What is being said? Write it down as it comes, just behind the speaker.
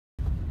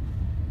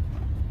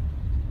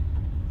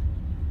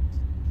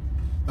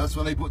That's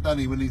where they put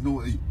Danny when he's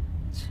naughty.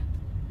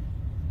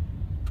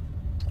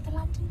 The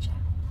London Jow.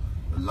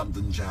 The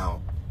London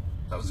Jow.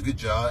 That was a good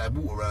jar. It had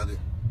water around it.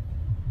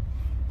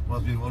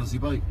 Reminds me of Honesty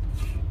Bay.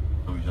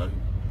 No, we don't.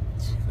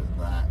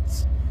 Look at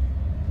that.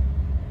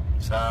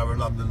 Tower of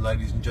London,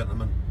 ladies and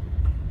gentlemen.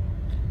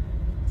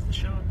 It's the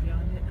shard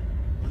behind it.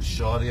 The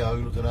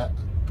Shardio, look at that.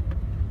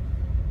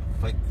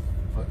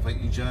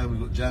 Thank you, Jan. We've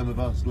got Jan with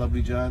us.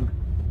 Lovely Jan.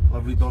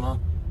 Lovely Donna.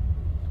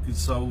 Good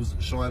souls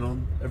that shine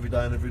on every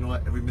day and every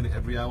night, every minute,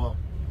 every hour.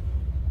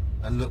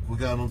 And look, we're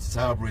going on to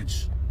Tower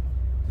Bridge.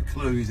 The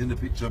clue is in the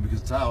picture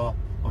because Tower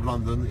of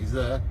London is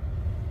there.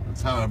 And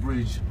Tower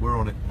Bridge, we're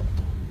on it.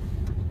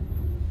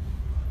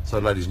 So,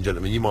 ladies and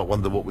gentlemen, you might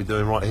wonder what we're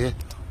doing right here.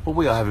 Well,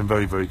 we are having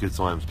very, very good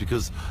times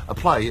because a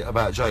play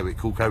about Jaywick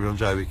called Carry On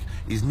Jaywick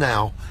is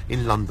now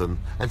in London.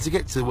 And to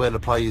get to where the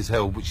play is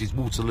held, which is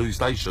Waterloo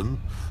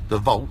Station, the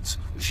vault,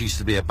 which used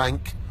to be a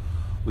bank,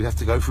 we have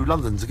to go through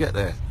London to get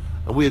there.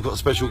 And we have got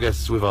special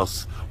guests with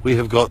us. We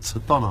have got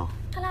Donna.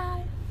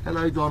 Hello.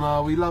 Hello,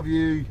 Donna. We love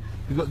you.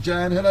 We've got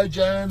Jan. Hello,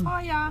 Jan.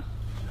 Hiya.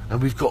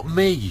 And we've got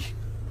me.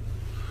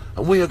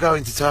 And we are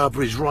going to Tower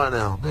Bridge right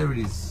now. There it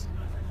is.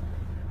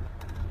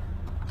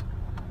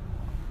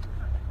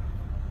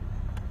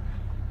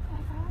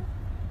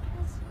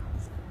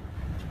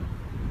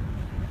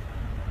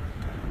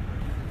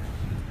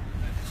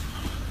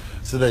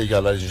 So there you go,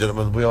 ladies and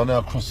gentlemen. We are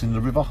now crossing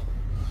the river.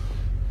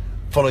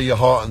 Follow your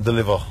heart and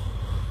deliver.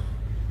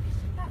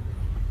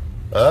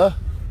 Huh?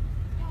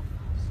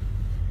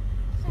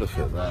 Look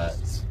at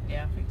that.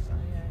 Yeah, I think so,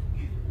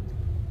 yeah.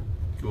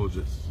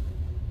 Gorgeous.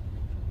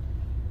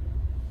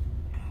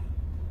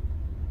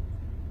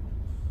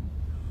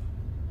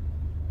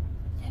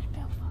 There's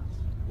Belfast.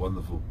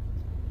 Wonderful.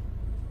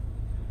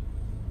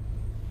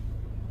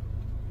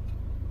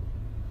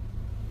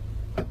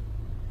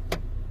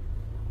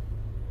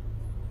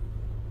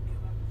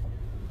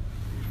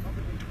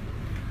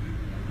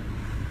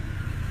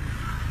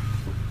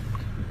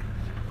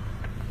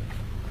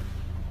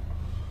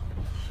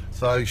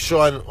 So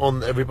shine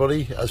on,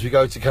 everybody, as we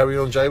go to Carry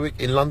On Jaywick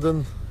in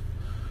London.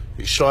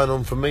 It's shine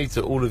on from me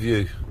to all of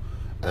you.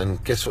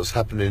 And guess what's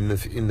happening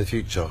in the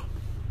future?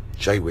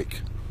 Jaywick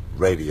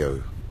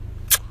Radio.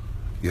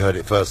 You heard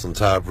it first on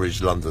Tower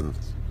Bridge, London.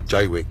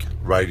 Jaywick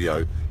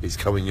Radio is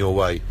coming your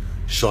way.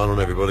 Shine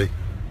on, everybody.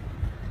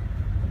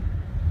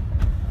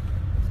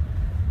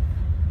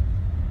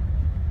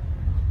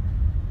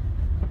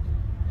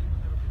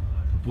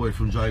 The boy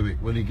from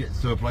Jaywick, when he gets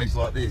to a place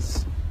like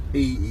this,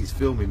 he is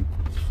filming.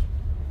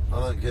 I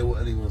don't care what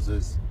anyone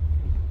says.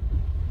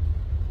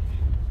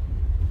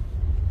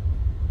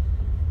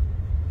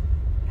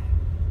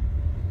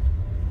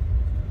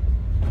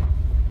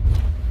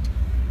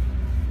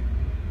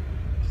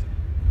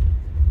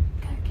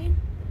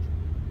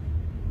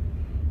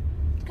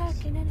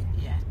 Gherkin, isn't it?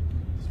 Yeah.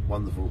 It's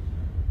wonderful.